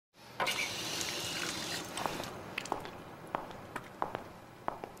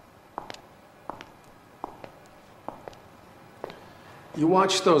You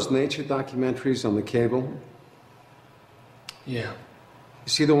watch those nature documentaries on the cable? Yeah. You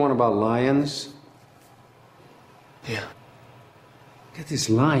see the one about lions? Yeah. Get this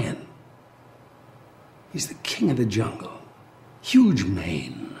lion. He's the king of the jungle. Huge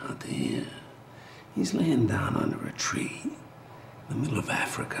mane out there. He's laying down under a tree in the middle of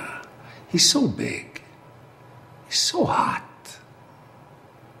Africa. He's so big. He's so hot.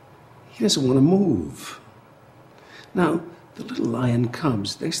 He doesn't want to move. Now, the little lion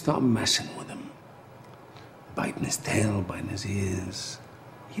cubs, they start messing with him. Biting his tail, biting his ears.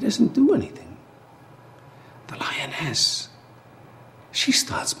 He doesn't do anything. The lioness, she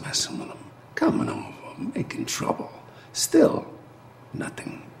starts messing with him, coming over, making trouble. Still,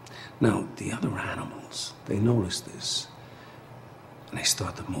 nothing. Now, the other animals, they notice this, and they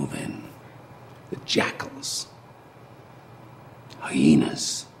start to move in. The jackals,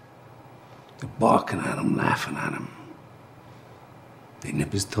 hyenas, they're barking at him, laughing at him. They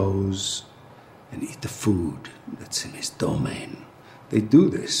nip his toes and eat the food that's in his domain. They do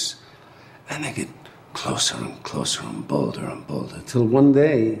this, and they get closer and closer and bolder, till one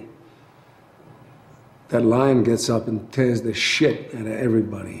day, that lion gets up and tears the shit out of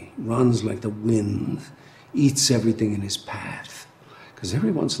everybody, runs like the wind, eats everything in his path. Because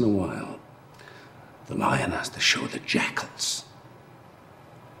every once in a while, the lion has to show the jackals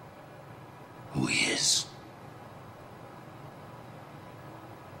who he is.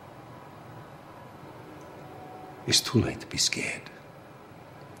 It's too late to be scared.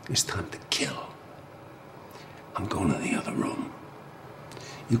 It's time to kill. I'm going to the other room.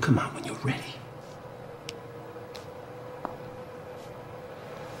 You come out when you're ready.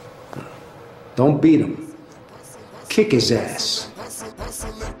 Don't beat him. Kick his ass.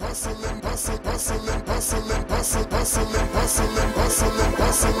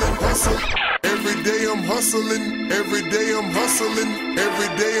 Every day I'm hustling, every day I'm hustling, every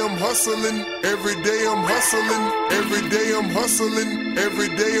day I'm hustling, every day I'm hustling, every day I'm hustling, every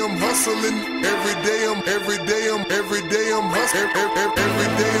day I'm hustling, every day I'm hustling, every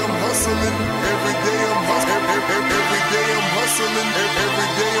day I'm hustling.